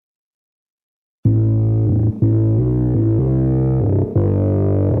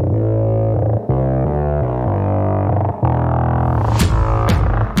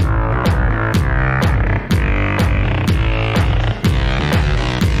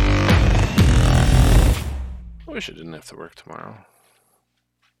wish I didn't have to work tomorrow.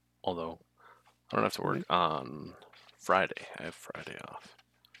 Although, I don't have to work on Friday. I have Friday off.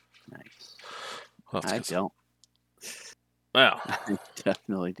 Nice. Well, I don't. Well, I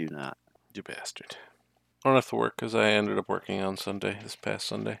definitely do not. you bastard. I don't have to work because I ended up working on Sunday, this past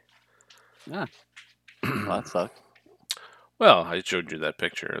Sunday. Ah, well, that sucks. Well, I showed you that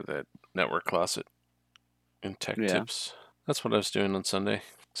picture of that network closet in Tech Yeah. Tips. That's what I was doing on Sunday.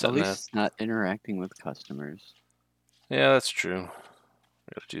 At least it's not interacting with customers. Yeah, that's true.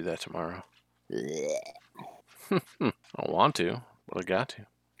 I gotta do that tomorrow. I don't want to, but I got to.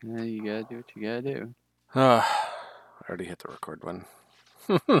 Yeah, you gotta do what you gotta do. I already hit the record button.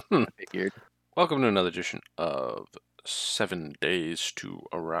 I figured. Welcome to another edition of 7 Days to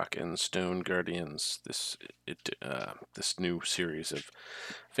a Rock and Stone Guardians. This new series of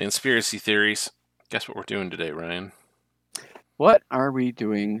FANSPIRACY theories. Guess what we're doing today, Ryan? What are we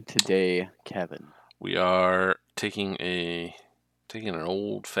doing today, Kevin? We are taking an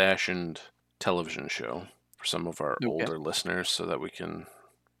old-fashioned television show for some of our older listeners, so that we can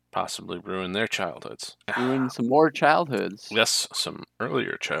possibly ruin their childhoods. Ruin some more childhoods. Yes, some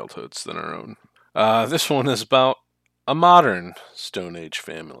earlier childhoods than our own. This one is about a modern Stone Age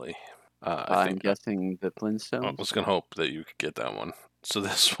family. I'm guessing the Flintstones. I was gonna hope that you could get that one. So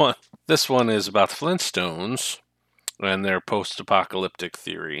this one is about Flintstones and their post-apocalyptic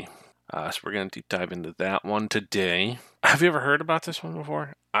theory. So we're gonna deep dive into that one today. Have you ever heard about this one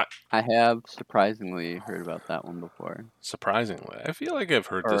before? I have surprisingly heard about that one before. Surprisingly, I feel like I've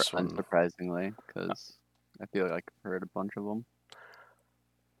heard this one. Unsurprisingly, because I feel like I've heard a bunch of them.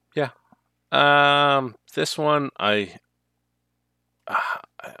 Yeah. This one I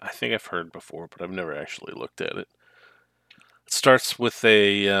think I've heard before, but I've never actually looked at it. It starts with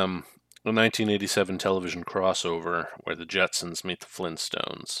a 1987 television crossover where the Jetsons meet the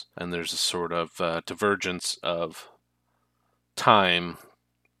Flintstones, and there's a sort of divergence of time,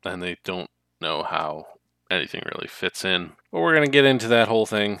 and they don't know how anything really fits in. But we're going to get into that whole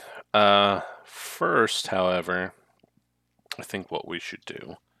thing. First, however, I think what we should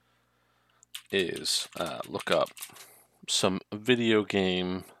do is look up some video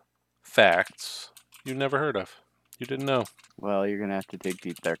game facts you never heard of. You didn't know. Well, you're gonna have to dig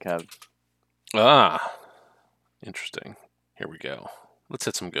deep there, Kev. Ah, interesting. Here we go. Let's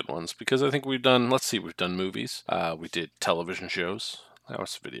hit some good ones, because I think we've done movies. We did television shows. That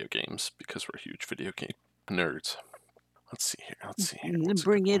was video games, because we're huge video game nerds. Let's see here.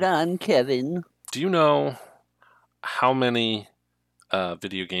 Bring it on, Kevin. Do you know how many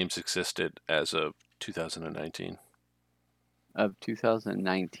video games existed as of 2019? Of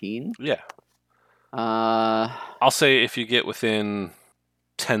 2019? Yeah. I'll say if you get within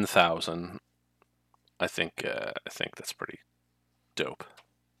 10,000, I think that's pretty dope.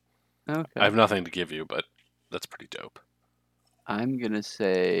 Okay. I have nothing to give you, but that's pretty dope. I'm gonna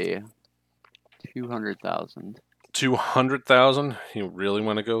say 200,000. 200,000? You really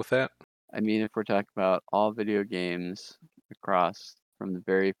want to go with that? I mean, if we're talking about all video games across from the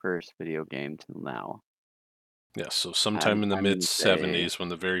very first video game till now. Yeah, so sometime in the mid-70s when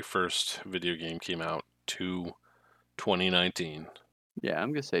the very first video game came out to 2019. Yeah,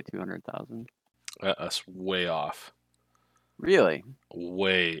 I'm going to say 200,000. That's way off. Really?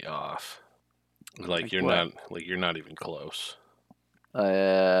 Way off. Like you're not even close.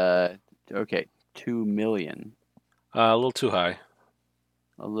 Okay, 2 million. A little too high.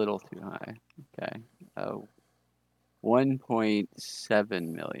 A little too high. Okay.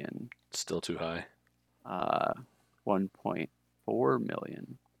 1.7 million. Still too high. 1.4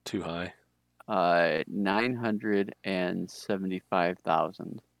 million. Too high.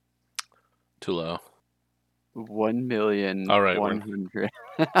 975,000. Too low. 1,000,000. All right. 100.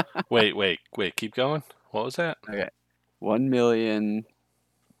 Wait. Keep going. What was that? Okay.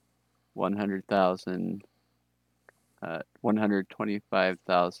 1,100,000.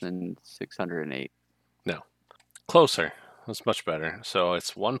 125,608. No. Closer. That's much better. So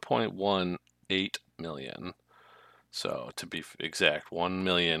it's 1.18 million. So to be exact,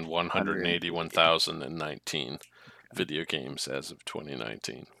 1,181,019 video games as of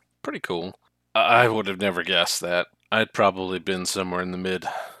 2019. Pretty cool. I would have never guessed that. I'd probably been somewhere in the mid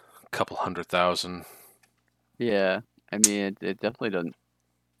couple 100,000. Yeah, I mean, it definitely doesn't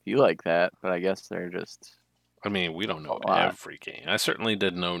feel like that, but I guess they're just... I mean, we don't know every game. I certainly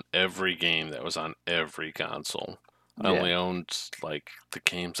didn't own every game that was on every console. I only owned, like, the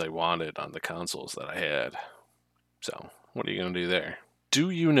games I wanted on the consoles that I had. So, what are you going to do there?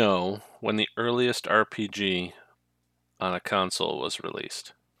 Do you know when the earliest RPG on a console was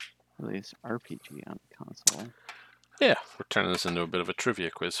released? Released RPG on a console? Yeah, we're turning this into a bit of a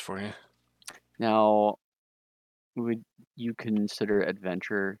trivia quiz for you. Now, Would you consider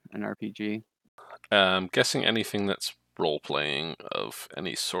adventure an RPG? Guessing anything that's role playing of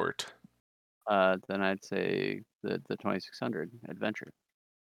any sort. Then I'd say the 2600 adventure.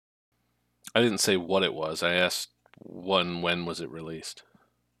 I didn't say what it was. I asked when was it released?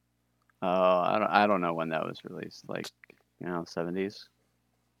 Oh, I don't know when that was released. Like, 70s.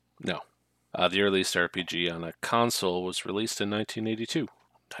 No. The earliest RPG on a console was released in 1982.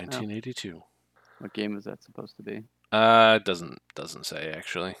 Oh, 1982. what game was that supposed to be? Doesn't say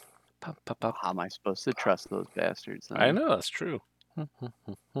actually. Pop, pop, Well, pop. how am I supposed to trust those bastards I then? know that's true.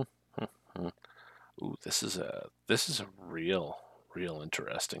 Ooh, this is a real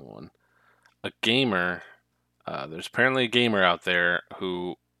interesting one. A gamer. There's apparently a gamer out there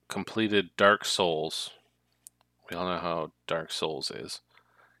who completed Dark Souls. We all know how Dark Souls is,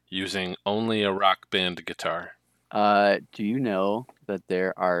 using only a Rock Band guitar. Do you know that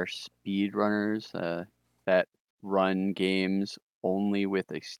there are speedrunners that run games only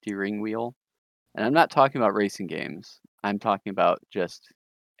with a steering wheel? And I'm not talking about racing games. I'm talking about just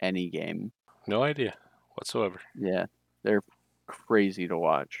any game. No idea whatsoever. Yeah, they're crazy to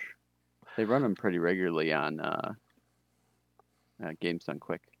watch. They run them pretty regularly on Games Done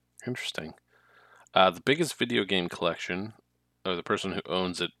Quick. Interesting. The biggest video game collection, or the person who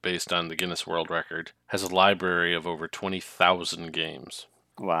owns it based on the Guinness World Record, has a library of over 20,000 games.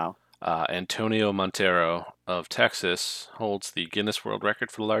 Wow. Antonio Montero of Texas holds the Guinness World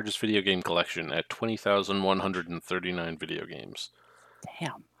Record for the largest video game collection at 20,139 video games.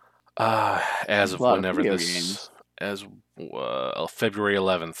 Damn. As That's a of lot of whenever video this, games. as February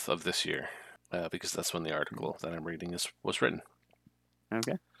 11th of this year, because that's when the Mm. article that I'm reading was written.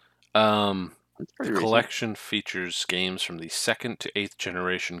 Okay. Um, That's the pretty recent. collection features games from the second to eighth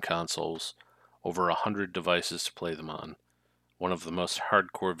generation consoles, over 100 devices to play them on. One of the most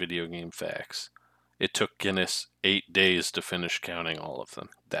hardcore video game facts. It took Guinness 8 days to finish counting all of them.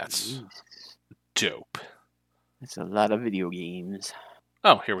 That's Jesus. dope. That's a lot of video games.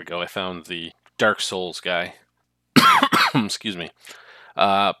 Oh, here we go. I found the Dark Souls guy. Excuse me.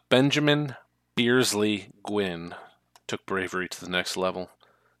 Benjamin Beersley Gwynn took bravery to the next level.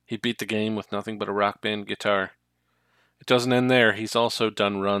 He beat the game with nothing but a rock band guitar. It doesn't end there. He's also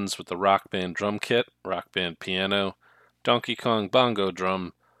done runs with the Rock Band drum kit, Rock Band piano, Donkey Kong bongo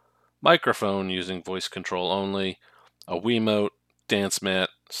drum, microphone using voice control only, a Wiimote, dance mat,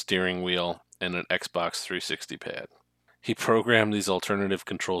 steering wheel, and an Xbox 360 pad. He programmed these alternative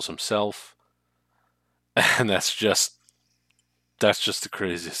controls himself, and that's just the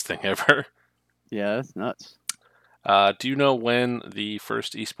craziest thing ever. Yeah, that's nuts. Do you know when the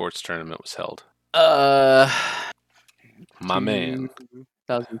first esports tournament was held? Uh, My man.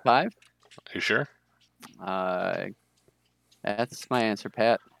 2005. Are you sure? Uh, that's my answer,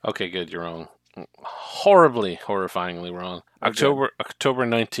 Pat. Okay, good. You're wrong. Horribly, horrifyingly wrong. Oh, good. October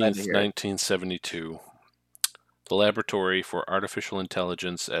Glad to 19th, hear it. 1972. The Laboratory for Artificial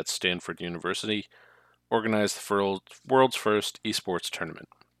Intelligence at Stanford University organized the world's first esports tournament.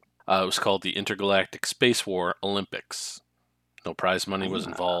 It was called the Intergalactic Space War Olympics. No prize money was Ah,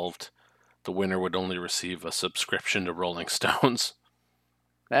 involved. The winner would only receive a subscription to Rolling Stones.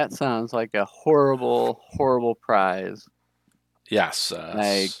 that sounds like a horrible, horrible prize. Yes,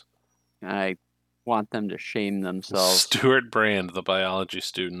 I want them to shame themselves. Stuart Brand, the biology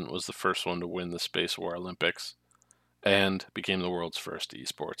student, was the first one to win the Space War Olympics and became the world's first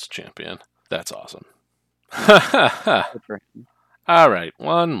esports champion. That's awesome. Yeah, good for him. All right,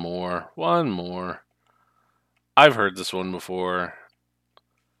 one more. One more. I've heard this one before.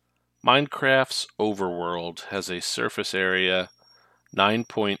 Minecraft's overworld has a surface area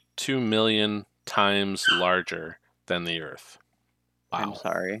 9.2 million times larger than the Earth. I'm Wow.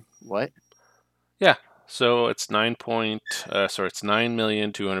 sorry. What? Yeah. So it's it's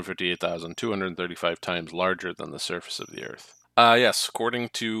 9,258,235 times larger than the surface of the Earth. Yes, according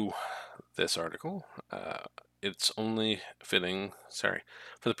to this article, it's only fitting. Sorry,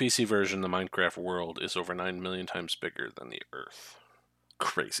 for the PC version, the Minecraft world is over 9 million times bigger than the Earth.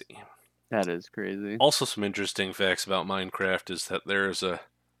 Crazy. That is crazy. Also, some interesting facts about Minecraft is that there's a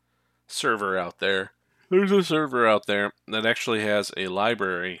server out there. There's a server out there that actually has a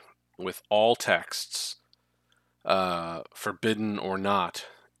library with all texts, forbidden or not,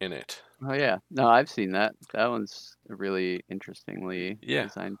 in it. Oh yeah. No, I've seen that. That one's a really interestingly Yeah,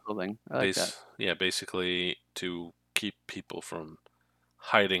 designed building. I like that. basically to keep people from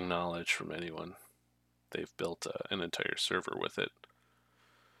hiding knowledge from anyone. They've built an entire server with it.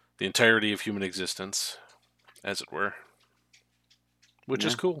 The entirety of human existence, as it were, which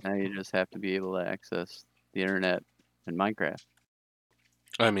is Yeah. cool. Now you just have to be able to access the internet and Minecraft.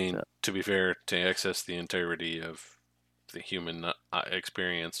 I mean, So, to be fair, to access the entirety of the human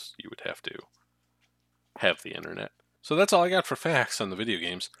experience, you would have to have the internet. So that's all I got for facts on the video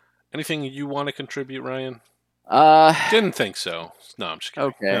games. Anything you want to contribute, Ryan? uh, Didn't think so. No, I'm just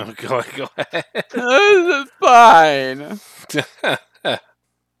kidding. okay. Go ahead. Fine.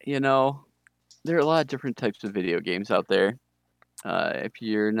 You know, there are a lot of different types of video games out there. If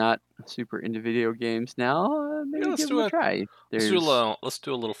you're not super into video games now, Yeah, maybe give them a try. There's let's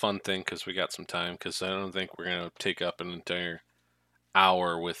do a little fun thing because we got some time. Because I don't think we're gonna take up an entire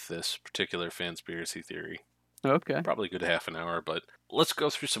hour with this particular fanspiracy theory. okay, Probably a good half an hour, but let's go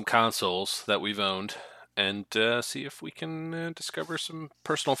through some consoles that we've owned and see if we can discover some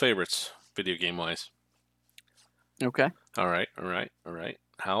personal favorites, video game wise. okay. All right.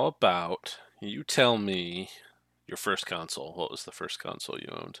 How about you tell me your first console? What was the first console you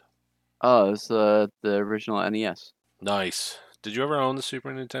owned? Oh, it's the original NES. Nice. Did you ever own the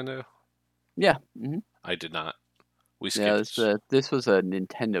Super Nintendo? Yeah. Hmm. I did not. We Yeah. This skipped. this was a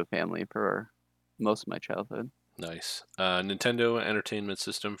Nintendo family for most of my childhood. Nice. Nintendo Entertainment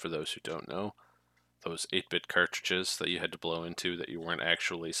System, for those who don't know, those 8-bit cartridges that you had to blow into that you weren't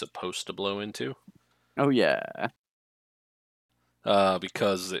actually supposed to blow into. Oh yeah.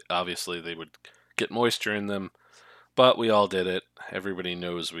 Because obviously they would get moisture in them, but we all did it. Everybody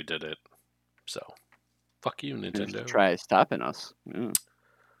knows we did it. So, fuck you, There's Nintendo. try stopping us. Yeah.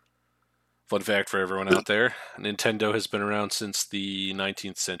 Fun fact for everyone out there, Nintendo has been around since the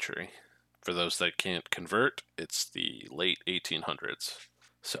 19th century. For those that can't convert, it's the late 1800s.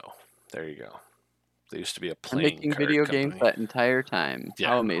 So, there you go. They used to be a They're playing making card video games company. that entire time. Yeah,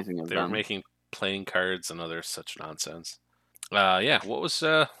 How amazing of they were them. making playing cards and other such nonsense. Yeah. What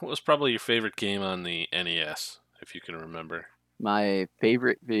was probably your favorite game on the NES, if you can remember? My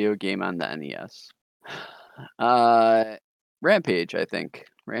favorite video game on the NES. Uh, Rampage, I think.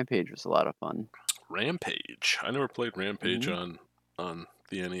 Rampage was a lot of fun. Rampage. I never played Rampage Hmm. on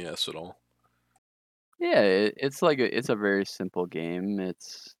the NES at all. Yeah, it's like it's a very simple game.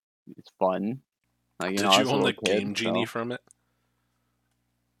 It's fun. Like, Did I you was a own the little kid, Game Genie so from it?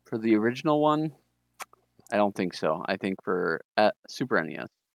 for the original one, I don't think so. I think for Super NES.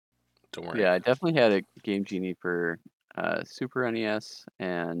 Don't worry. Yeah, I definitely had a Game Genie for Super NES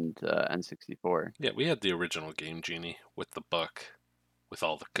and N64. Yeah, we had the original Game Genie with the book with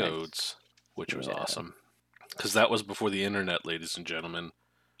all the Nice. codes, which was Yeah. awesome. Because that was before the internet, ladies and gentlemen,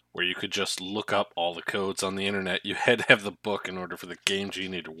 where you could just look up all the codes on the internet. You had to have the book in order for the Game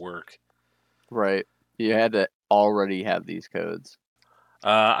Genie to work. Right. You had to already have these codes.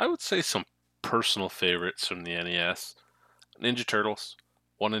 I would say some personal favorites from the NES: Ninja Turtles,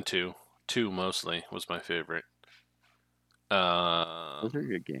 1 and 2. 2 mostly was my favorite. Those are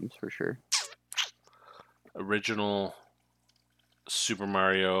good games for sure. Original Super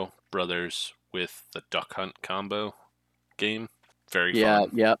Mario Brothers with the Duck Hunt combo game. Very Yeah, fun.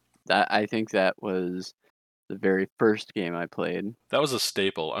 yep. I think that was the very first game I played. That was a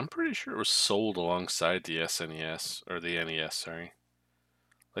staple. I'm pretty sure it was sold alongside the SNES, or the NES, sorry.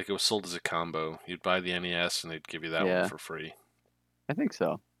 Like it was sold as a combo. You'd buy the NES and they'd give you that one Yeah, for free. I think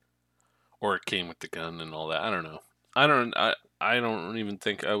so. Or it came with the gun and all that. I don't know. I don't even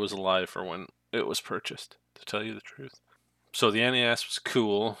think I was alive for when it was purchased, to tell you the truth. So the NES was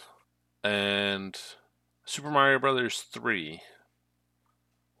cool, and Super Mario Brothers 3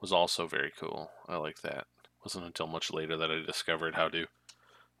 was also very cool. I like that. It wasn't until much later that I discovered how to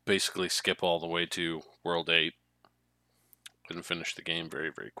basically skip all the way to World 8 and finish the game very,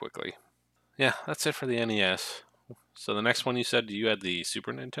 very quickly. Yeah, that's it for the NES. So the next one you said you had the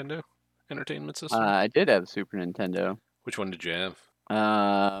Super Nintendo Entertainment System? I did have a Super Nintendo. Which one did you have?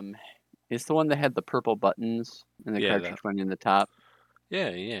 Um, it's the one that had the purple buttons and the Yeah, that. cartridge went in the top.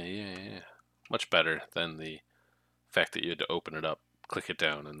 Yeah. Much better than the fact that you had to open it up, click it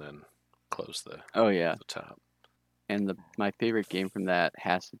down, and then close Oh yeah, the top. and my favorite game from that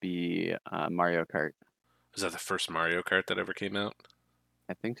has to be Mario Kart. Was that the first Mario Kart that ever came out?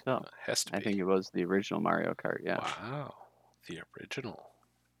 I think so. Has to I be. think it was the original Mario Kart. Yeah, Wow. The original.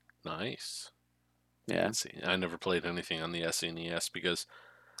 Nice. yeah. Fancy. I never played anything on the SNES because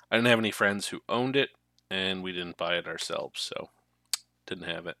I didn't have any friends who owned it and we didn't buy it ourselves, so didn't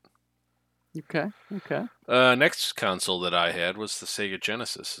have it. Okay, okay. Next console that I had was the Sega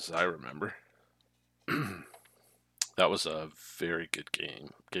Genesis, as I remember. That was a very good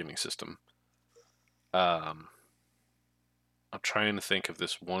gaming system. Um, I'm trying to think of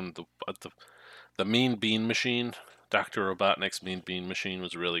this one. The Mean Bean Machine, Doctor Robotnik's Mean Bean Machine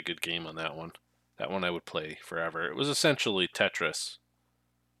was a really good game on that one. That one I would play forever. It was essentially Tetris,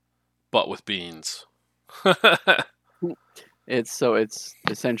 but with beans. It's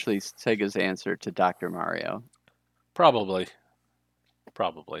essentially Sega's answer to Dr. Mario. Probably,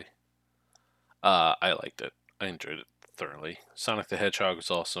 probably. I liked it. I enjoyed it thoroughly. Sonic the Hedgehog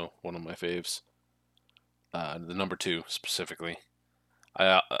was also one of my faves. The number two specifically.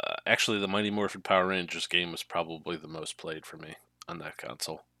 Actually, the Mighty Morphin Power Rangers game was probably the most played for me on that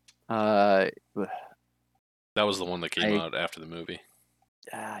console. Uh, That was the one that came I out after the movie.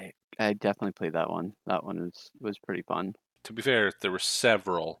 I definitely played that one. That one was pretty fun. To be fair, there were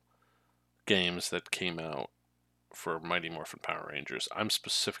several games that came out for Mighty Morphin Power Rangers. I'm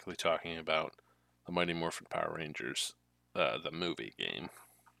specifically talking about the Mighty Morphin Power Rangers, the movie game.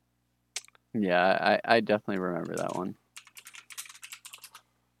 Yeah, I definitely remember that one.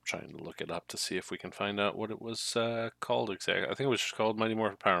 Trying to look it up to see if we can find out what it was called exactly. I think it was just called Mighty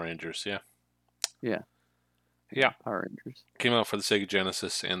Morphin Power Rangers. Yeah, Yeah, yeah. Power Rangers. Came out for the Sega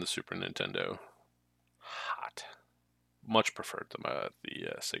Genesis and the Super Nintendo. Hot. Much preferred the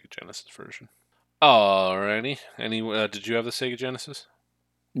Sega Genesis version. Alrighty. Did you have the Sega Genesis?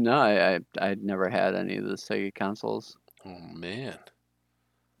 No, I'd never had any of the Sega consoles. Oh man.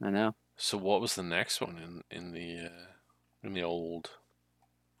 I know. So what was the next one in the old?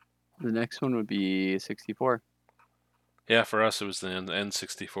 The next one would be 64. Yeah, for us it was the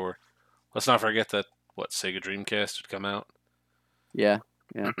N64. Let's not forget that Sega Dreamcast had come out. Yeah,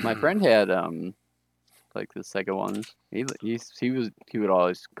 yeah. My friend had like the Sega ones. He would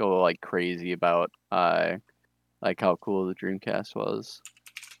always go like crazy about like how cool the Dreamcast was,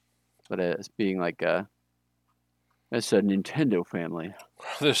 but it's being like it's a Nintendo family,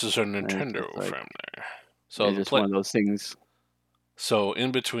 This is a and it's Nintendo just like family. So it's the just play. one of those things. So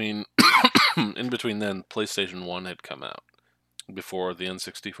in between, in between then, PlayStation One had come out before the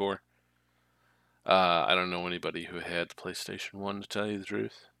N64. I don't know anybody who had the PlayStation One to tell you the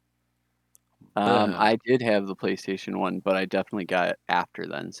truth. But I did have the PlayStation one, but I definitely got it after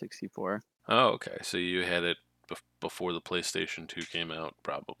then 64. oh, okay. So you had it before the PlayStation Two came out,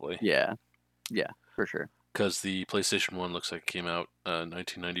 probably, Yeah, yeah, for sure. because the PlayStation One looks like it came out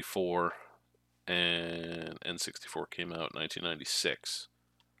 1994, and N64 came out 1996.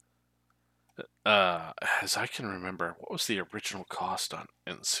 As I can remember, what was the original cost on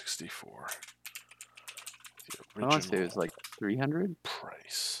N64? The I want to say it original was like 300,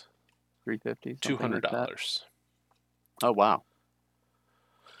 price, 350, two something hundred like that. dollars. Oh wow.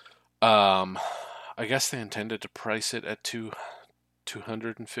 Um, I guess they intended to price it at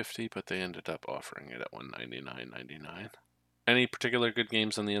 250, but they ended up offering it at 199.99. Any particular good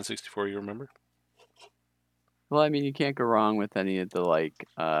games on the N64 you remember? Well, I mean, you can't go wrong with any of the like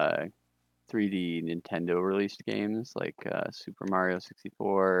 3D Nintendo released games like Super Mario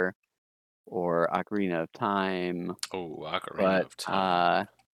 64 or Ocarina of Time. Oh, Ocarina But of Time.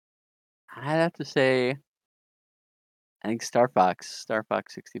 I'd have to say, I think Star Fox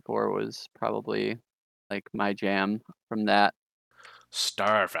 64 was probably like my jam from that.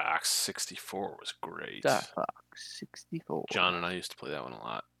 Star Fox 64 was Star great. Fox John 64. and I used to play that one a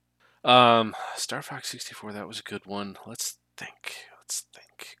lot. Star Fox 64, that was a good one. Let's think. Let's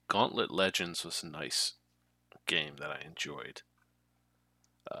think. Gauntlet Legends was a nice game that I enjoyed.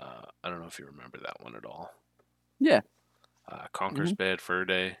 I don't know if you remember that one at all. Yeah. Conker's hmm Bad Fur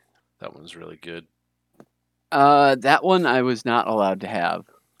Day. That one's really good. That one I was not allowed to have,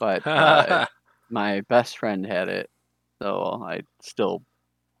 but my best friend had it, so I still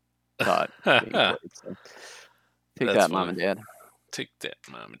saw it being played. So take That's that, mom funny. and dad. Take that,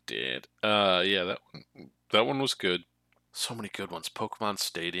 Mom and Dad. Yeah, that one was good. So many good ones. Pokemon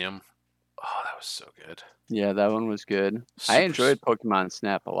Stadium. Oh, that was so good. Yeah, that one was good. I Super enjoyed Pokemon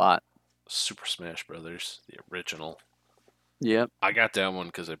Snap a lot. Super Smash Brothers, the original. Yep. I got that one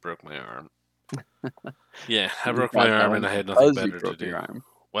because I broke my arm. Yeah, I You broke my got that arm and one I had nothing because you better to broke do. your arm.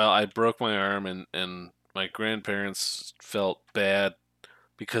 Well, I broke my arm and my grandparents felt bad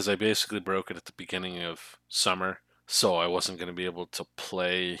because I basically broke it at the beginning of summer, so I wasn't going to be able to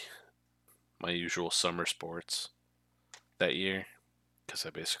play my usual summer sports that year because I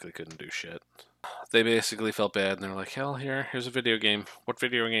basically couldn't do shit. They basically felt bad and they're like, "Hell, here's a video game. What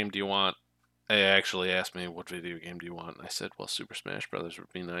video game do you want?" They actually asked me, "What video game do you want?" And I said, "Well, Super Smash Brothers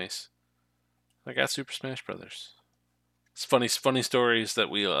would be nice." I got Super Smash Brothers. It's funny stories that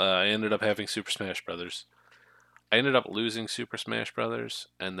I ended up having Super Smash Brothers. I ended up losing Super Smash Brothers,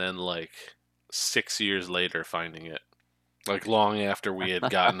 and then like 6 years later finding it. Like long after we had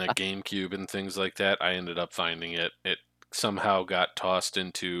gotten a GameCube and things like that, I ended up finding it. It somehow got tossed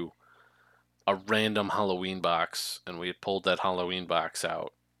into a random Halloween box, and we had pulled that Halloween box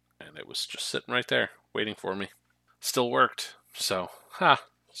out, and it was just sitting right there waiting for me. Still worked, so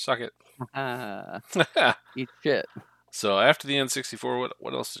suck it. Ah, eat shit. So after the N64,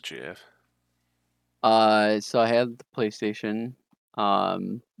 what else did you have? So I had the PlayStation.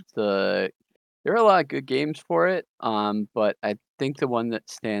 Um, the There are a lot of good games for it, but I think the one that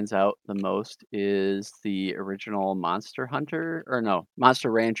stands out the most is the original Monster Hunter, or no,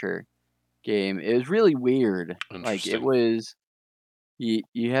 Monster Rancher game. It was really weird. Like it Interesting. was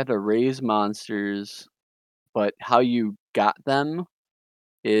you had to raise monsters, but how you got them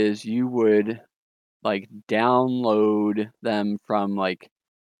is you would like download them from like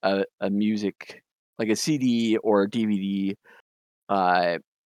a music, like a CD or a DVD, uh,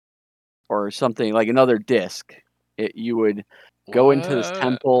 or something like another disc. You would go into this What?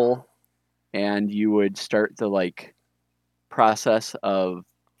 temple and you would start the like process of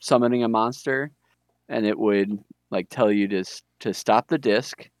summoning a monster, and it would like tell you to stop the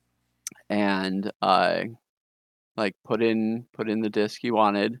disc and like put in the disc you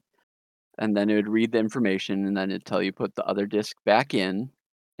wanted, and then it would read the information, and then it'd tell you put the other disc back in,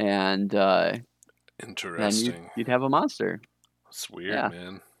 and then you'd Interesting. you'd have a monster. That's weird, Yeah,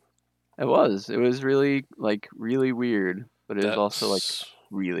 man. it was. It was really like really weird, but it was also like That's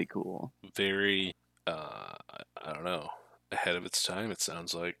really cool. very, I don't know, ahead of its time. It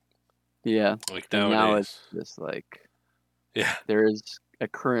sounds Yeah, like and now it's nowadays. just like Yeah. there is a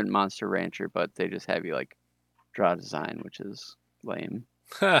current Monster Rancher, but they just have you like draw a design, which is lame.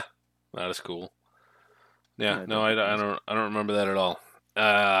 Ha. Not as cool. Yeah. Yeah, it No, definitely I is. don't. I don't remember that at all.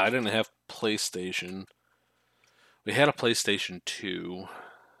 I didn't have PlayStation. We had a PlayStation 2.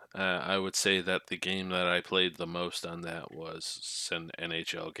 I would say that the game that I played the most on that was an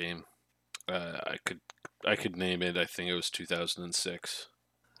NHL game. I could name it. I think it was 2006.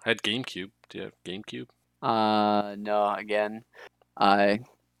 I had GameCube. Do you have GameCube? No, again, I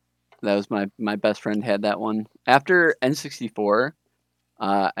that was my best friend had that one. After N64,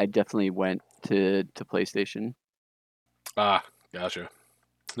 I definitely went to PlayStation. Ah, gotcha.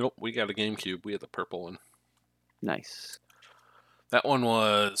 Nope, we got a GameCube. We had the purple one. Nice. That one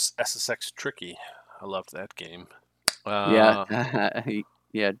was SSX Tricky. I loved that game. Yeah, Uh,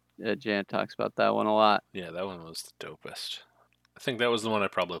 yeah. Janet talks about that one a lot. yeah, that one was the dopest. I think that was the one I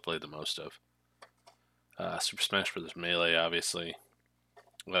probably played the most of. Super Smash Bros. Melee, obviously.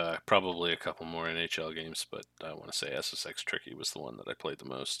 Probably a couple more NHL games, but I want to say SSX Tricky was the one that I played the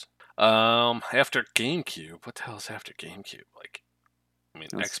most. After GameCube, what the hell is after GameCube? Like, I mean,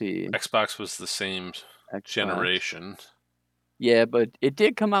 Let's see, Xbox was the same Xbox. generation. Yeah, but it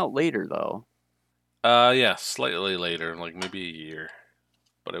did come out later though. Yeah, slightly later, like maybe a year,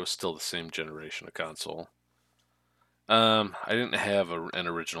 but it was still the same generation of console. I didn't have an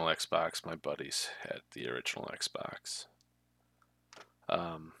original Xbox. My buddies had the original Xbox.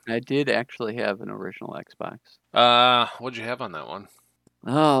 Um, I did actually have an original Xbox. what'd you have on that one?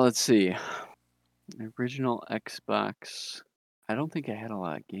 Oh, let's see. Original Xbox. I don't think I had a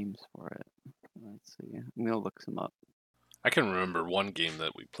lot of games for it. Let's see. I'm gonna look some up. I can remember one game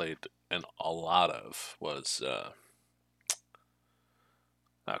that we played and a lot of was oh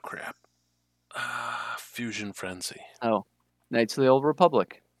crap, Fusion Frenzy. Oh, Knights of the Old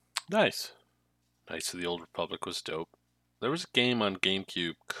Republic Nice. Knights of the Old Republic was dope. There was a game on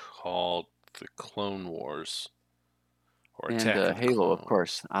GameCube called The Clone Wars or and Attack of the Halo, of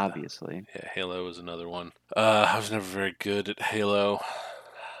course, Clones. obviously. Yeah, Halo was another one. I was never very good at Halo.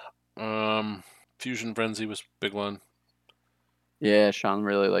 Um, Fusion Frenzy was a big one. Yeah, Sean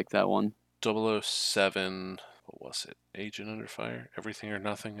really liked that one. 007. What was it? Agent Under Fire? Everything or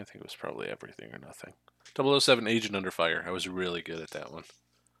Nothing? I think it was probably Everything or Nothing. 007 Agent Under Fire. I was really good at that one.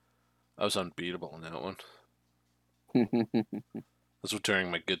 I was unbeatable in that one. Those were during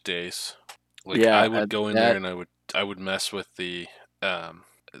my good days. Like Yeah, I would go in there that. and I would mess with the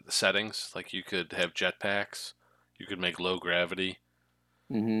settings. Like you could have jetpacks, you could make low gravity,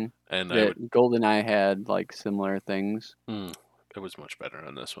 Hmm. and I That would. GoldenEye had like similar things. Mm, it was much better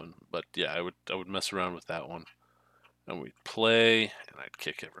on this one, but yeah, I would mess around with that one, and we'd play, and I'd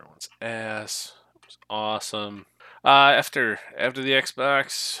kick everyone's ass. It was awesome. After the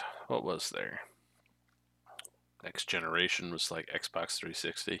Xbox, what was there? Next generation was like Xbox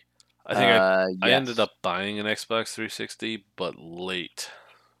 360. I think I ended Yes. up buying an Xbox 360, but late.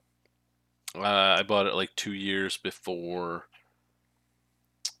 I bought it like 2 years before.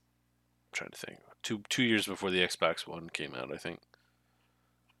 I'm trying to think. Two years before the Xbox One came out, I think.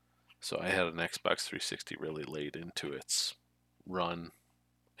 So I had an Xbox 360 really late into its run.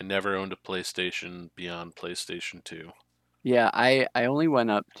 I never owned a PlayStation beyond PlayStation 2. Yeah, I only went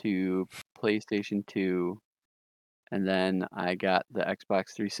up to PlayStation 2, and then I got the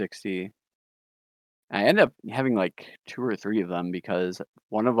Xbox 360. I ended up having like 2 or 3 of them because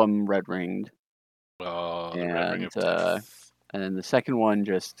one of them red ringed, Oh, the Red Ring and of Death. then the second one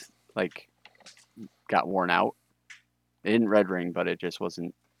just like got worn out. It didn't red ring, but it just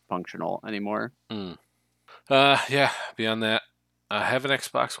wasn't functional anymore. Mm. Yeah. Beyond that, I have an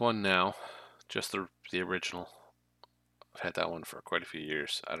Xbox One now, just the original. I've had that one for quite a few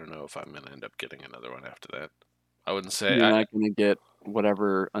years. I don't know if I'm gonna end up getting another one after that. I wouldn't say You're not gonna get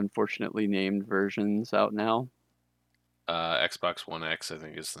whatever unfortunately named versions out now. Xbox One X. I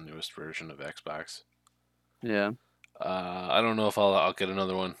think is the newest version of Xbox. Yeah. I don't know if I'll get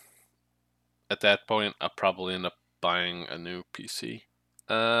another one. At that point, I'll probably end up buying a new PC.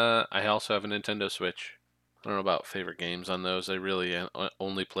 I also have a Nintendo Switch. I don't know about favorite games on those. I really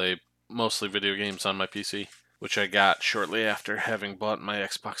only play mostly video games on my PC, which I got shortly after having bought my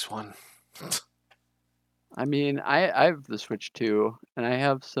Xbox One. I mean, I have the Switch too, and I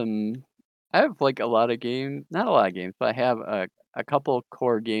have like a lot of games, not a lot of games, but I have a couple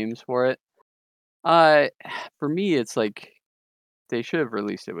core games for it. Uh, for me, it's like they should have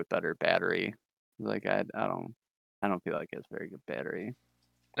released it with better battery. Like I don't feel like it's very good battery.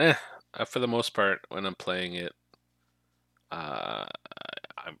 Eh, for the most part, when I'm playing it, uh,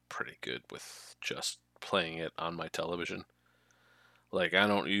 I'm pretty good with just playing it on my television. Like, I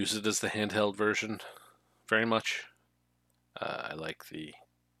don't use it as the handheld version very much. I like the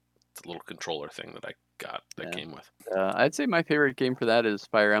little controller thing that I got that Yeah. came with. I'd say my favorite game for that is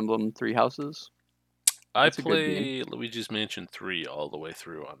Fire Emblem Three Houses. I That's a good game. play Luigi's Mansion 3 all the way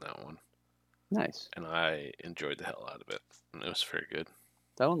through on that one, Nice. and I enjoyed the hell out of it. And it was very good.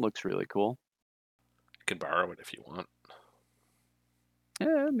 That one looks really cool. You can borrow it if you want.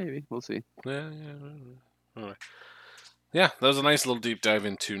 Yeah, maybe. We'll see. Yeah, yeah. Alright. Yeah, that was a nice little deep dive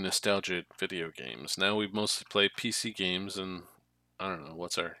into nostalgia video games. Now we mostly play PC games, and I don't know,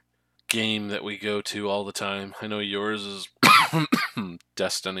 what's our game that we go to all the time? I know yours is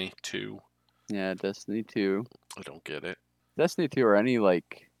Destiny 2. Yeah, Destiny 2. I don't get it. Destiny 2 or any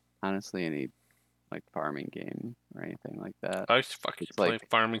like honestly any like farming game or anything like that. I fuck you It's play like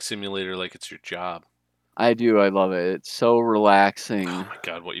Farming Simulator like it's your job. I do, I love it. It's so Oh relaxing. my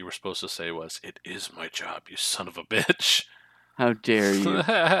god, what you were supposed to say was, "It is my job, you son of a bitch." How dare you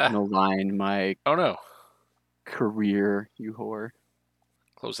Oh malign my no. career, you whore.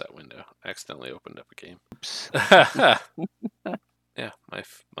 Close that window. Accidentally opened up a game. Oops. Yeah,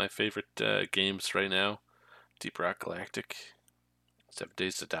 my favorite games right now: Deep Rock Galactic, 7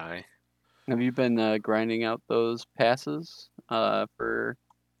 Days to Die. Have you been grinding out those passes for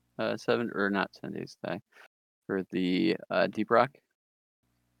seven or not 7 days to die for the Deep Rock?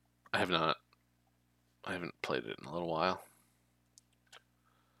 I have not. I haven't played it in a little while.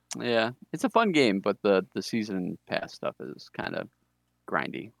 Yeah, it's a fun game, but the season pass stuff is kind of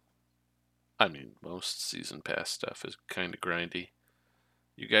grindy. I mean, most season pass stuff is kind of grindy.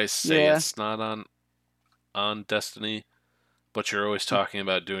 You guys say Yeah. it's not on Destiny, but you're always talking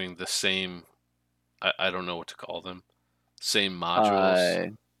about doing the same. I don't know what to call them. Same modules,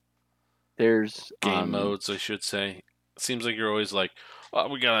 Uh, there's game modes, I should say. It seems like you're always like, oh,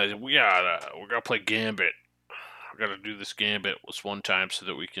 we're gonna play Gambit. We gotta do this Gambit this one time so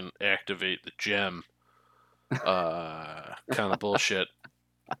that we can activate the gem. Kind of bullshit.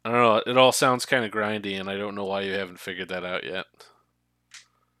 I don't know. It all sounds kind of grindy, and I don't know why you haven't figured that out yet.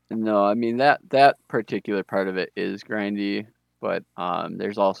 no, I mean that particular part of it is grindy, but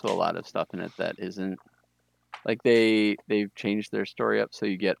there's also a lot of stuff in it that isn't. Like they've changed their story up so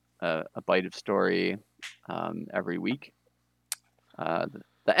you get a bite of story every week.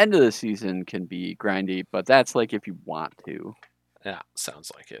 The end of the season can be grindy, but that's like if you want to. Yeah,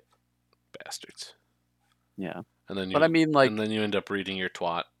 sounds like it, bastards. Yeah, And then but I you mean and like then you end up reading your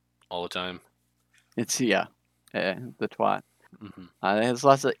twat all the time. it's yeah, the twat. Hmm. It has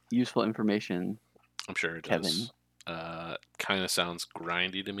lots of useful information, I'm sure it Kevin. does. Kind of sounds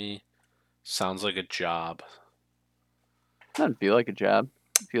grindy to me. Sounds like a job. Doesn't feel like a job.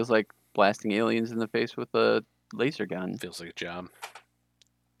 It feels like blasting aliens in the face with a laser gun. Feels like a job.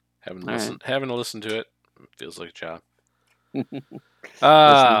 All right, Having to listen to it feels like a job. listening to it's a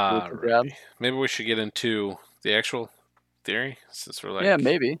job. Alrighty. Maybe we should get into the actual theory since we're Yeah, like,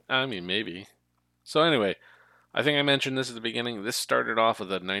 maybe. I mean, maybe. So anyway, I think I mentioned this at the beginning. This started off with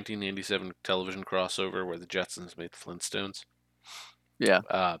a 1987 television crossover where the Jetsons made the Flintstones. Yeah,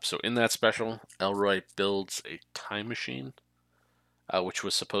 So in that special, Elroy builds a time machine, which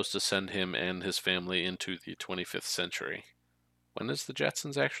was supposed to send him and his family into the 25th century. When does the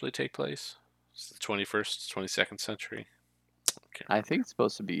Jetsons actually take place? It's the 21st, 22nd century? Can't I remember. think it's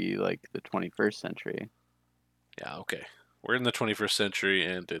supposed to be like the 21st century. Yeah, okay. We're in the 21st century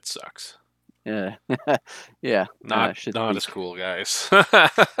and it sucks. Yeah. Yeah. Shit's Not as weak. cool, guys.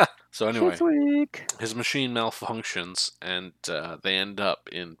 So Shit's anyway, weak. his machine malfunctions, and they end up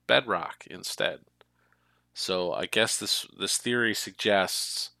in bedrock instead. So I guess this theory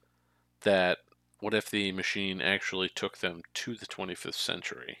suggests that what if the machine actually took them to the 25th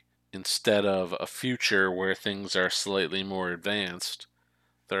century instead of a future where things are slightly more advanced?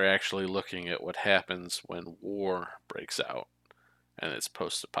 They're actually looking at what happens when war breaks out and it's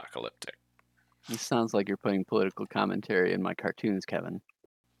post-apocalyptic. This sounds like you're putting political commentary in my cartoons, Kevin.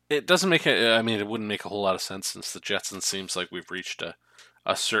 It doesn't make it. I mean, it wouldn't make a whole lot of sense since the Jetsons seems like we've reached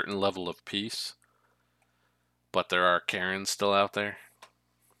a certain level of peace, but there are Karens still out there.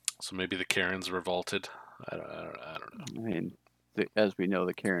 So maybe the Karens revolted. I don't know. I mean, as we know,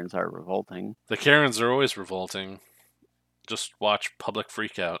 the Karens are revolting. The Karens are always revolting. Just watch Public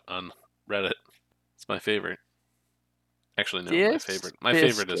Freakout on Reddit. It's my favorite. Actually, no, my This favorite. My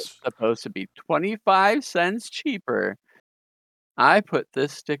favorite biscuit's is supposed to be 25 cents cheaper. I put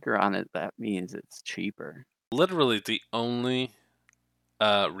this sticker on it. That means it's cheaper. literally the only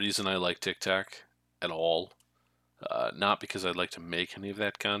reason I like TikTok at all. Not because I'd like to make any of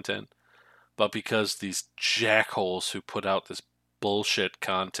that content, but because these jackholes who put out this bullshit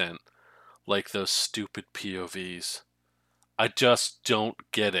content, like those stupid POVs, I just don't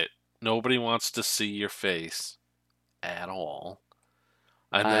get it. Nobody wants to see your face at all.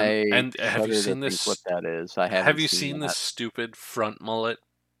 I And have you shudder to seen think what this? that is. I Have haven't you seen seen this that. stupid front mullet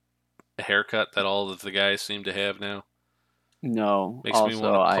haircut that all of the guys seem to have now? No. Makes me want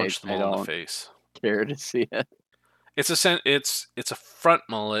Also, to I punch them I all in the don't face. care to see it. It's a front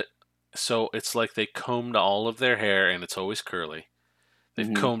mullet, so it's like they combed all of their hair, and it's always curly. They've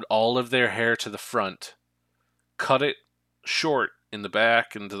Hmm. combed all of their hair to the front, cut it short in the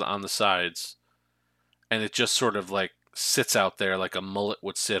back and on the sides, and it just sort of like sits out there like a mullet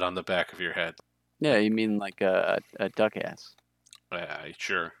would sit on the back of your head. Yeah, Like, you mean like a duck ass.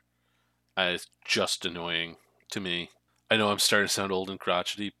 sure, it's just annoying to me. I know I'm starting to sound old and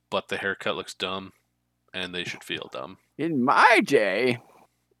crotchety, but the haircut looks dumb, and they should feel dumb. In my day,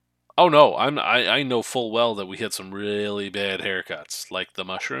 Oh no, I know full well that we had some really bad haircuts, like the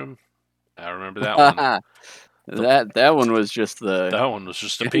mushroom. I remember that one. that The that one was just the That one was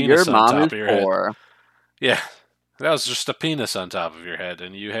just a your penis on mom is top of your head. poor. Yeah, that was just a penis on top of your head,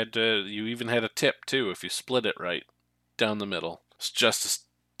 and you even had a tip too if you split it right down the middle. It's just as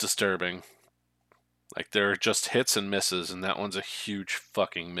disturbing. Like there are just hits and misses, and that one's a huge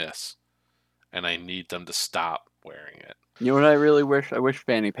fucking miss. And I need them to stop wearing it. You know what I really wish? I wish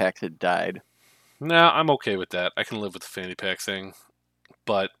fanny packs had died. No, I'm okay with that. I can live with the fanny pack thing,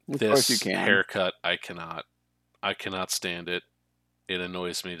 but Of course you this can. haircut, I cannot. I cannot stand it. It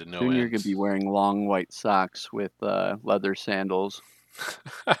annoys me to no Soon you're gonna end. be wearing long white socks with leather sandals.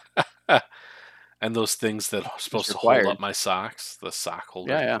 And those things that are It's supposed to hold up required. my socks, the sock Yeah,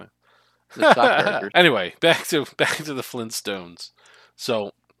 holder yeah. thing. The sock garters. Anyway, back to the Flintstones.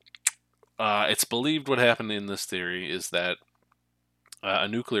 So, it's believed what happened in this theory is that a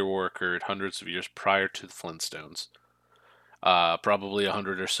nuclear war occurred hundreds of years prior to the Flintstones, probably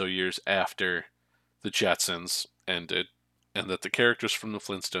 100 or so years after the Jetsons ended, and that the characters from the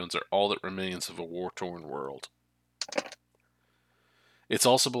Flintstones are all that remains of a war-torn world. It's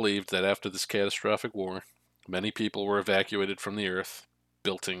also believed that after this catastrophic war, many people were evacuated from the Earth,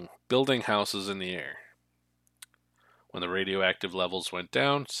 building houses in the air. When the radioactive levels went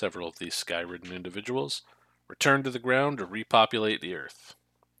down, several of these sky-ridden individuals returned to the ground to repopulate the Earth.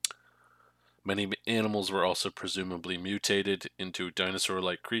 Many animals were also presumably mutated into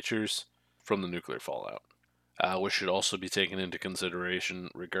dinosaur-like creatures from the nuclear fallout. What should also be taken into consideration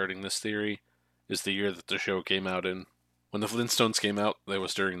regarding this theory is the year that the show came out in. When the Flintstones came out, that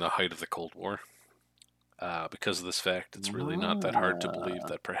was during the height of the Cold War. Because of this fact, it's really not that hard to believe Ah.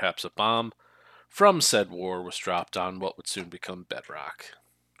 that perhaps a bomb from said war was dropped on what would soon become bedrock.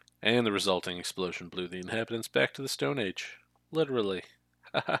 And the resulting explosion blew the inhabitants back to the Stone Age. Literally.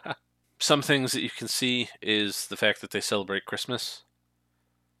 Some things that you can see is the fact that they celebrate Christmas,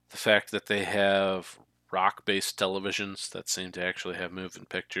 the fact that they have rock based televisions that seem to actually have moving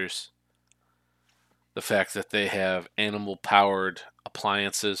pictures, the fact that they have animal powered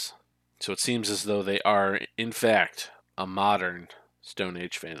appliances. So it seems as though they are, in fact, a modern Stone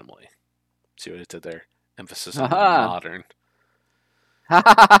Age family. See what I did there? Emphasis on the Haha. modern.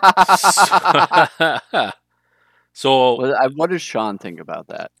 So, Well, what does Sean think about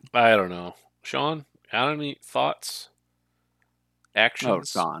that? I don't know. Sean, got any thoughts, Oh,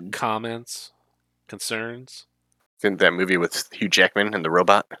 actions, Sean. comments, concerns? In that movie with Hugh Jackman and the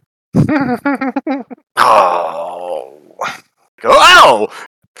robot. Oh. Go, ow!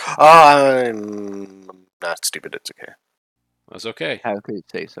 I'm not stupid. It's okay. That was okay. How could it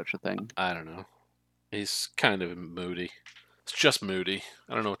say such a thing? I don't know. He's kind of moody. It's just moody.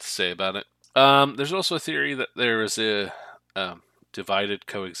 I don't know what to say about it. There's also a theory that there is a divided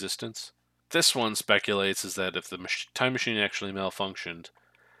coexistence. This one speculates is that if the time machine actually malfunctioned,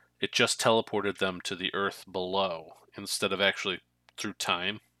 it just teleported them to the Earth below instead of actually through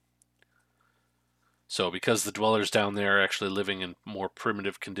time. So because the dwellers down there are actually living in more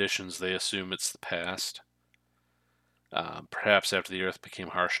primitive conditions, they assume it's the past. Perhaps after the Earth became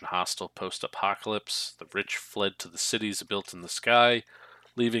harsh and hostile post-apocalypse, the rich fled to the cities built in the sky,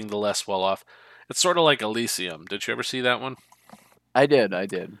 leaving the less well-off. It's sort of like Elysium. Did you ever see that one? I did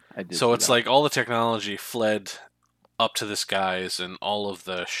So see it's that. like all the technology fled up to the skies, and all of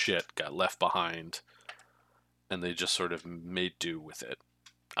the shit got left behind, and they just sort of made do with it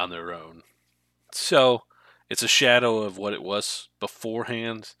on their own. So it's a shadow of what it was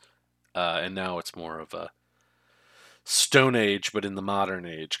beforehand, and now it's more of a Stone Age, but in the modern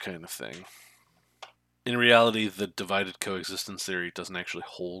age kind of thing. In reality, the divided coexistence theory doesn't actually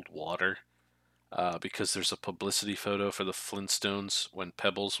hold water because there's a publicity photo for the Flintstones when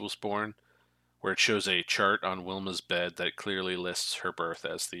Pebbles was born, where it shows a chart on Wilma's bed that clearly lists her birth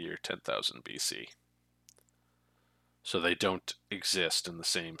as the year 10,000 BC. So they don't exist in the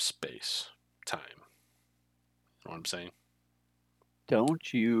same space time. You know what I'm saying?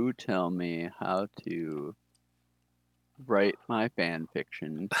 Don't you tell me how to write my fan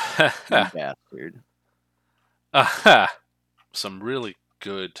fiction, you bastard. Aha! Some really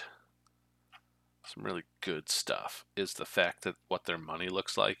good stuff is the fact that what their money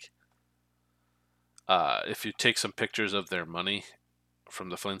looks like. If you take some pictures of their money from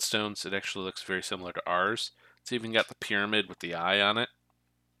the Flintstones, it actually looks very similar to ours. It's even got the pyramid with the eye on it.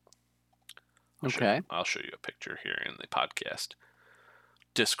 Okay. I'll show you a picture here in the podcast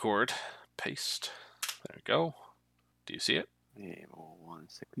Discord. Paste. There we go. Do you see it? Hey, well, 1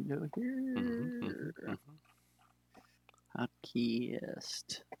 second here. Mm-hmm.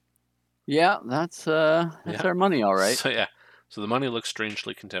 Hotkeyist. Yeah, that's our money, all right. So the money looks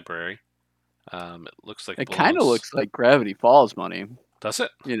strangely contemporary. It looks like It kind of belongs. looks like Gravity Falls money, Does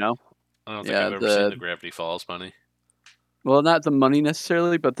it? you know? I don't think Yeah, I've ever seen the Gravity Falls money. well, not the money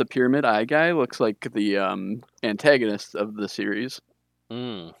necessarily, but the Pyramid Eye guy looks like the antagonist of the series.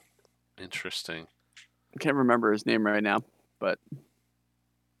 Interesting. I can't remember his name right now, but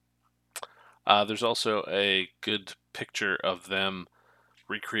There's also a good picture of them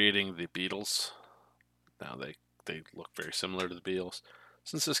recreating the Beatles. Now they look very similar to the Beatles.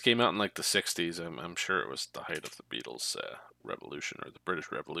 Since this came out in like the '60s, I'm sure it was the height of the Beatles' revolution or the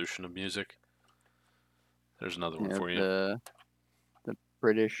British Revolution of music. There's another one yeah, for you. the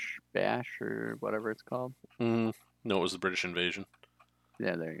British Bash or whatever it's called. No, it was the British invasion.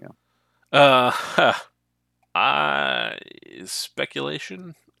 Yeah, there you go.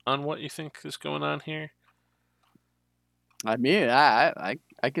 Speculation on what you think is going on here. I mean, I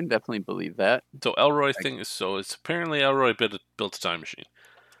can definitely believe that. So Elroy thing is it's apparently Elroy built a time machine,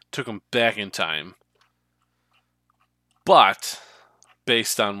 took him back in time, but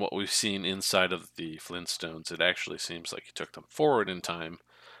based on what we've seen inside of the Flintstones, it actually seems like he took them forward in time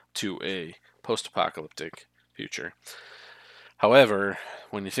to a post-apocalyptic future. However,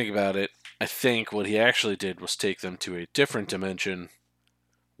 when you think about it, I think what he actually did was take them to a different dimension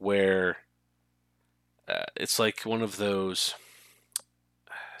where it's like one of those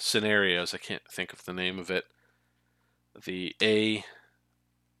scenarios. I can't think of the name of it. The A,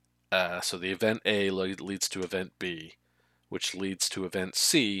 so the event A leads to event B, which leads to event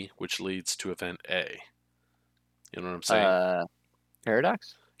C, which leads to event A. You know what I'm saying?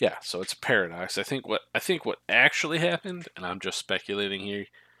 Paradox? Yeah, so it's a paradox. I think what actually happened, and I'm just speculating here,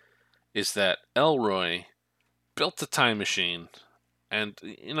 is that Elroy built the time machine, and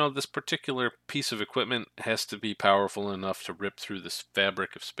this particular piece of equipment has to be powerful enough to rip through this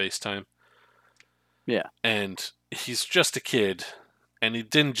fabric of space-time. Yeah. And he's just a kid, and he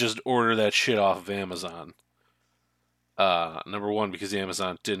didn't just order that shit off of Amazon. Number one, because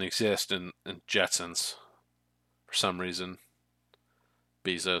Amazon didn't exist in Jetsons for some reason.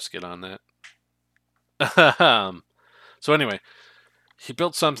 Bezos, get on that. So anyway, he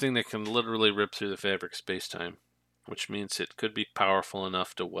built something that can literally rip through the fabric of space-time, which means it could be powerful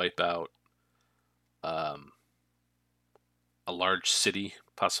enough to wipe out a large city,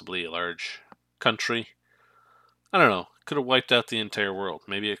 possibly a large country. I don't know. Could have wiped out the entire world.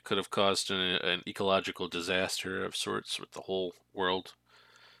 Maybe it could have caused an ecological disaster of sorts with the whole world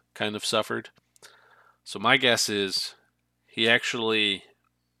kind of suffered. So my guess is he actually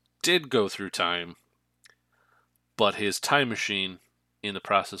did go through time, but his time machine in the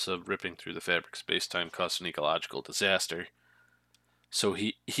process of ripping through the fabric of space-time, caused an ecological disaster. So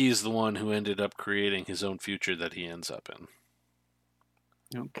he's the one who ended up creating his own future that he ends up in.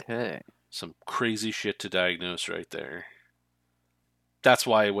 Okay. Some crazy shit to diagnose right there. That's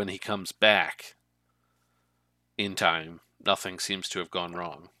why when he comes back in time, nothing seems to have gone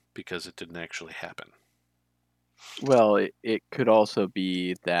wrong, because it didn't actually happen. Well, it could also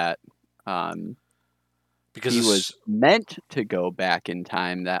be that um, Because he was meant to go back in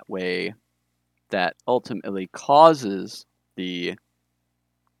time that way, that ultimately causes the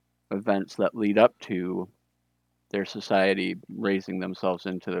events that lead up to their society raising themselves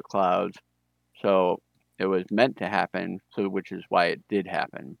into the clouds. So it was meant to happen, so which is why it did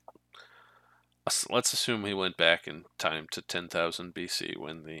happen. let's assume he went back in time to 10,000 BC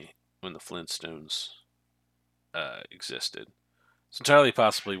when the Flintstones existed. It's entirely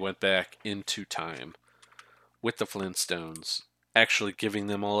possible he went back into time with the Flintstones, actually giving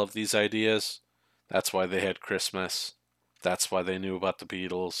them all of these ideas. That's why they had Christmas. That's why they knew about the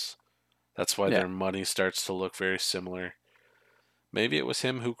Beatles. That's why Yeah, their money starts to look very similar. Maybe it was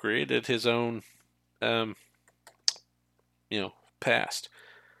him who created his own, um, past.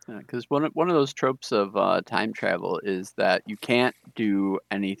 because one of those tropes of time travel is that you can't do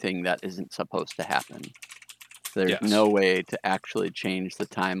anything that isn't supposed to happen. There's Yes, no way to actually change the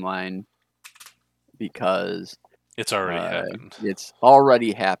timeline because it's already uh, happened. it's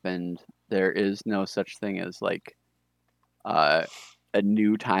already happened. There is no such thing as like uh, a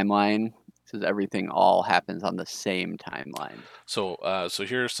new timeline, because everything all happens on the same timeline. So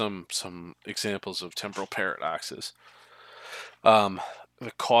here are some examples of temporal paradoxes.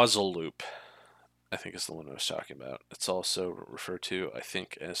 The causal loop, I think, is the one I was talking about. It's also referred to, I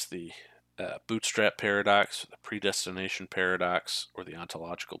think, as the bootstrap paradox, the predestination paradox, or the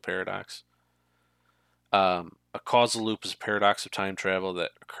ontological paradox. A causal loop is a paradox of time travel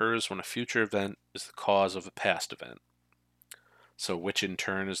that occurs when a future event is the cause of a past event. So, which in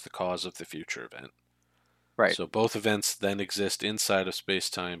turn is the cause of the future event. Right. So, both events then exist inside of space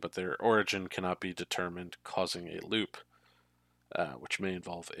time, but their origin cannot be determined, causing a loop, which may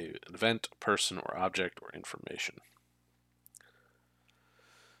involve an event, person, or object, or information.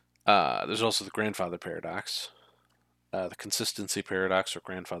 There's also the grandfather paradox. The consistency paradox or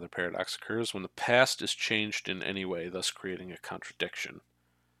grandfather paradox occurs when the past is changed in any way, thus creating a contradiction.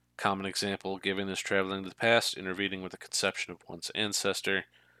 Common example given is traveling to the past, intervening with the conception of one's ancestor,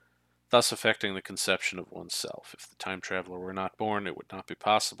 thus affecting the conception of oneself. If the time traveler were not born, it would not be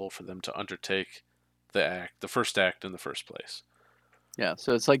possible for them to undertake the first act in the first place. Yeah.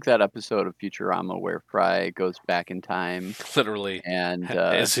 So it's like that episode of Futurama where Fry goes back in time Literally, and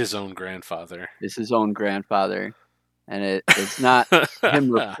as his own grandfather. is his own grandfather, and it's not him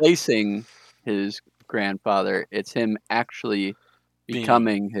replacing his grandfather; it's him actually Being,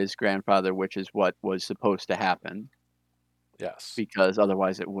 becoming his grandfather, which is what was supposed to happen, yes. because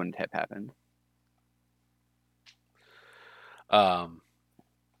otherwise it wouldn't have happened. Um,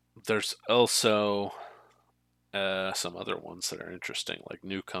 there's also some other ones that are interesting, like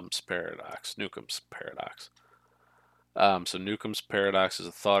Newcomb's paradox. So Newcomb's paradox is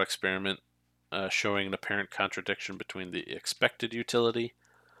a thought experiment showing an apparent contradiction between the expected utility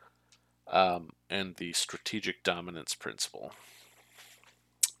and the strategic dominance principle.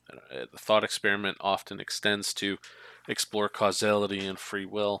 The thought experiment often extends to explore causality and free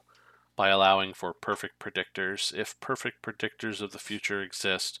will by allowing for perfect predictors. If perfect predictors of the future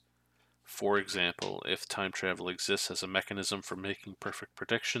exist, for example, if time travel exists as a mechanism for making perfect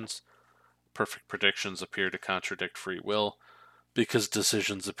predictions appear to contradict free will because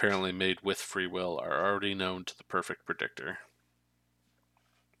decisions apparently made with free will are already known to the perfect predictor.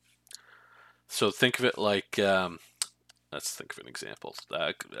 So think of it like, let's think of an example.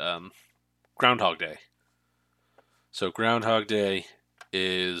 Groundhog Day. So Groundhog Day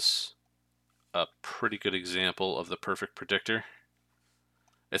is a pretty good example of the perfect predictor.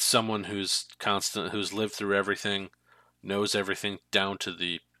 It's someone who's lived through everything, knows everything down to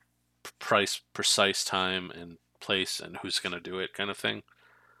the precise time and place and who's going to do it, kind of thing.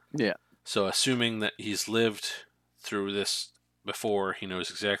 Yeah. So assuming that he's lived through this before, he knows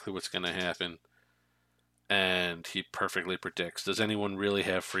exactly what's going to happen, and he perfectly predicts. Does anyone really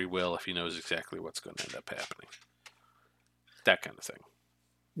have free will if he knows exactly what's going to end up happening? That kind of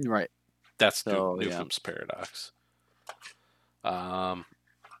thing. Right. That's So yeah. Newcomb's paradox. Um,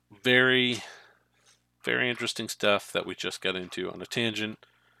 very, very interesting stuff that we just got into on a tangent.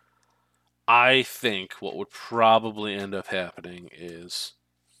 I think what would probably end up happening is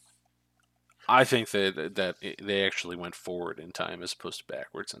I think that they actually went forward in time as opposed to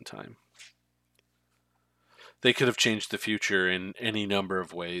backwards in time. They could have changed the future in any number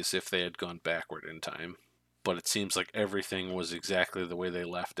of ways if they had gone backward in time. But it seems like everything was exactly the way they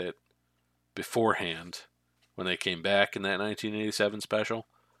left it beforehand when they came back in that 1987 special.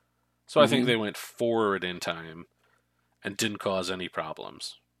 So I think Hmm. they went forward in time and didn't cause any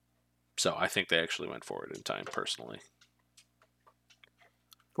problems. So I think they actually went forward in time personally.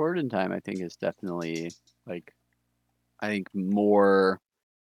 Forward in time, I think, is definitely like I think more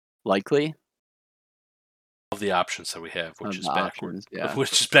likely Of the options that we have, which of is the backward, options. Yeah.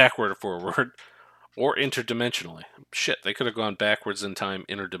 which is backward or forward, or interdimensionally. Shit, they could have gone backwards in time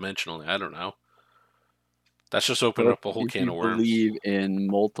interdimensionally. I don't know. That's just So opening up a whole if can you of worms. believe in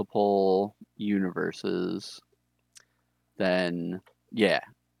multiple universes, then yeah,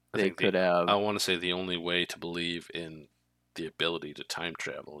 I they think could have. I want to say the only way to believe in the ability to time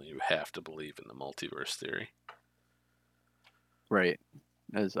travel, you have to believe in the multiverse theory. Right.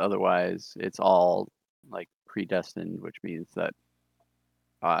 As otherwise, it's all like predestined, which means that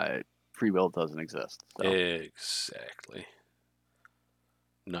uh, free will doesn't exist. So Exactly.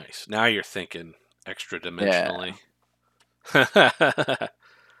 Nice. Now you're thinking extra yeah, dimensionally.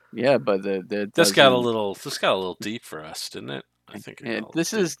 yeah, but that This got a doesn't. little deep for us, didn't it? I think it got a little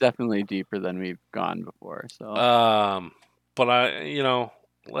This deep. is definitely deeper than we've gone before. So Um, but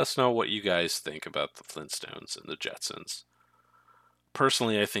let us know what you guys think about the Flintstones and the Jetsons.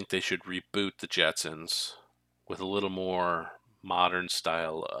 Personally, I think they should reboot the Jetsons with a little more modern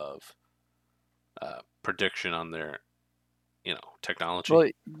style of prediction on their, technology. well,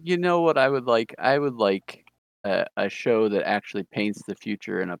 you know what I would like? I would like a show that actually paints the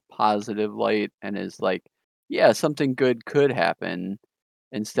future in a positive light and is like, yeah, something good could happen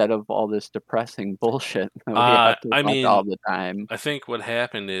instead of all this depressing bullshit that we have to I watch all mean, the time. I think what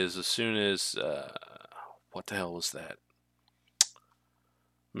happened is as soon as what the hell was that?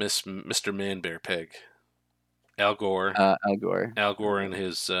 Mr. Man Bear Pig, Al Gore, Al Gore, Al Gore in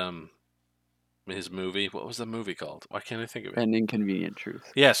his movie. What was the movie called? Why can't I think of it? An Inconvenient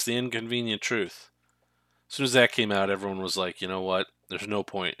Truth. Yes, The Inconvenient Truth. As soon as that came out, everyone was like, you know what? There's no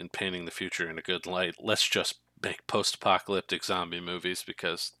point in painting the future in a good light. Let's just make post-apocalyptic zombie movies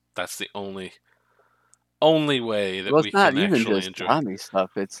because that's the only way that Well, we it's not can even actually just enjoy. zombie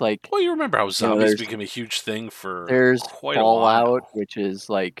stuff. It's like, Well, you remember how you know, zombies became a huge thing for there's quite a Fallout, while. which is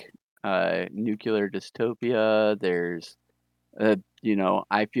like nuclear dystopia. There's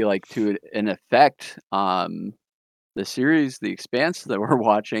I feel like to an effect, the series The Expanse that we're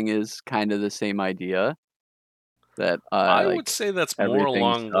watching is kind of the same idea that I would like say that's more everything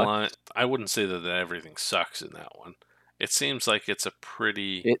along the line. sucks. I wouldn't say that everything sucks in that one. It seems like it's a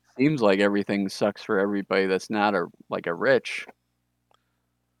pretty. It seems like everything sucks for everybody that's not a rich,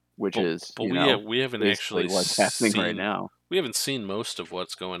 which But is, we haven't basically actually what's happening right seen. now. We haven't seen most of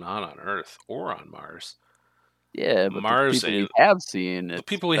what's going on Earth or on Mars. Yeah, but the Mars people we and have seen, the it's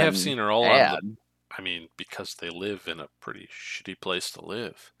people we have been seen are all on the. bad. I mean, because they live in a pretty shitty place to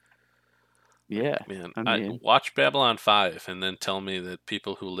live. Yeah, Man, I I mean, watch Babylon 5 and then tell me that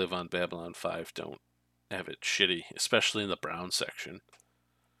people who live on Babylon 5 don't have it shitty, especially in the brown section.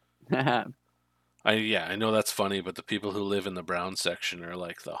 I know that's funny, but the people who live in the brown section are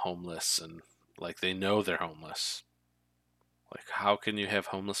like the homeless and like they know they're homeless. Like how can you have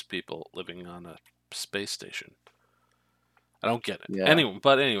homeless people living on a space station? I don't get it. yeah, Anyway,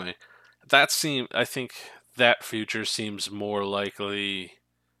 I think that future seems more likely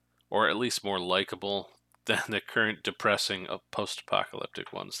or at least more likable than the current depressing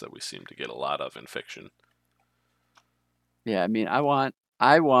post-apocalyptic ones that we seem to get a lot of in fiction. yeah. I mean, I want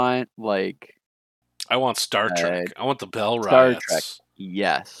like I want Star uh, Trek. I want the Bell Star Trek. riots,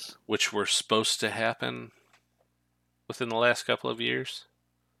 Yes, which were supposed to happen within the last couple of years,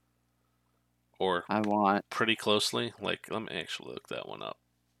 or I want. pretty closely. Like, let me actually look that one up.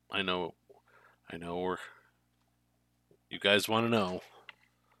 I know, I know, you guys want to know.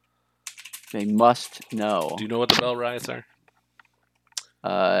 They must Do know. you know what the Bell riots are?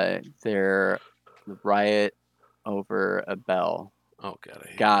 They're the riot over a bell. Oh god, I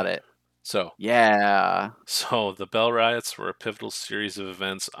hate Got that. it. So, Yeah. the Bell riots were a pivotal series of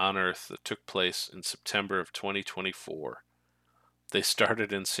events on Earth that took place in September of 2024. They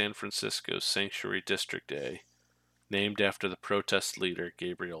started in San Francisco's Sanctuary District A, named after the protest leader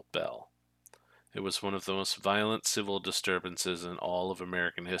Gabriel Bell. It was one of the most violent civil disturbances in all of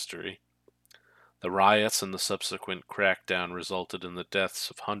American history. The riots and the subsequent crackdown resulted in the deaths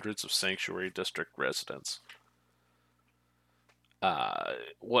of hundreds of Sanctuary District residents.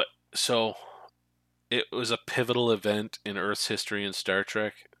 What? So it was a pivotal event in Earth's history in Star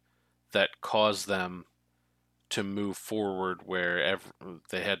Trek that caused them to move forward where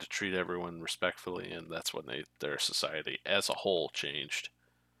they had to treat everyone respectfully, and that's when their society as a whole changed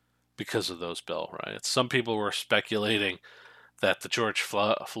because of those Bell riots. Some people were speculating that the George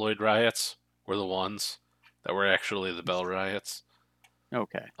Floyd riots were the ones that were actually the Bell riots,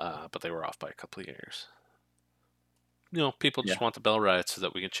 Okay. but they were off by a couple of years. People Yeah. just want the Bell riots so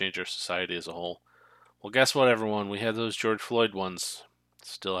that we can change our society as a whole. Well, guess what, everyone? We had those George Floyd ones.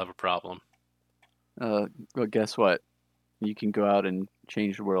 Still have a problem. Well, guess what? You can go out and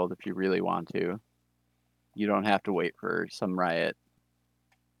change the world if you really want to. You don't have to wait for some riot.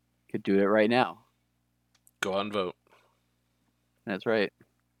 You could do it right now. Go out and vote. That's right.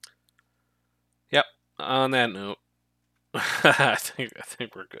 Yep. On that note, I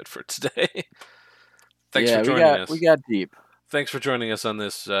think we're good for today. Thanks for Yeah, joining we us. got deep. Thanks for joining us on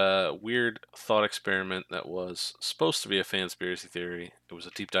this weird thought experiment that was supposed to be a fanspiracy theory. It was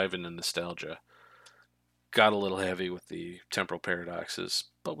a deep dive into nostalgia. Got a little heavy with the temporal paradoxes,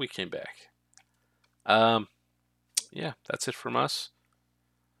 but we came back. Yeah, that's it from us.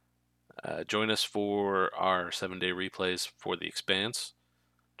 Join us for our 7-day replays for The Expanse.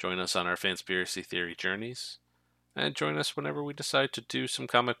 Join us on our fanspiracy theory journeys. And join us whenever we decide to do some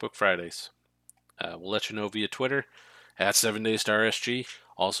comic book Fridays. We'll let you know via Twitter at 7days to RSG.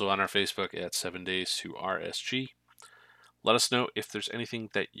 Also on our Facebook at 7days to RSG. Let us know if there's anything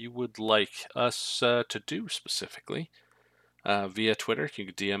that you would like us to do specifically via Twitter. You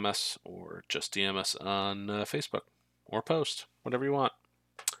can DM us or just DM us on Facebook or post, whatever you want.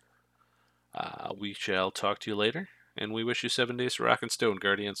 We shall talk to you later, and we wish you 7 days to rock and stone,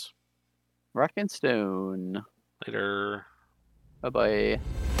 Guardians. Rock and Stone. Later. Bye bye.